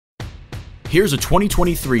Here's a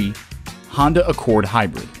 2023 Honda Accord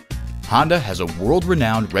Hybrid. Honda has a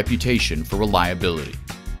world-renowned reputation for reliability.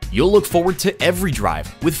 You'll look forward to every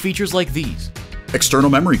drive with features like these: external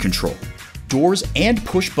memory control, doors and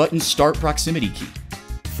push-button start proximity key,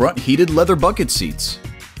 front heated leather bucket seats,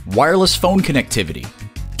 wireless phone connectivity,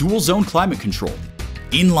 dual-zone climate control,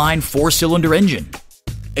 inline 4-cylinder engine,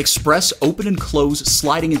 express open and close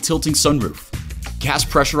sliding and tilting sunroof, gas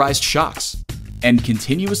pressurized shocks, and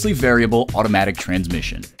continuously variable automatic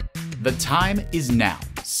transmission. The time is now.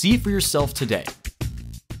 See it for yourself today.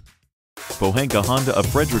 Pohanka Honda of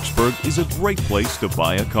Fredericksburg is a great place to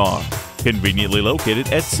buy a car. Conveniently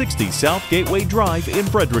located at 60 South Gateway Drive in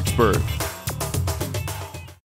Fredericksburg.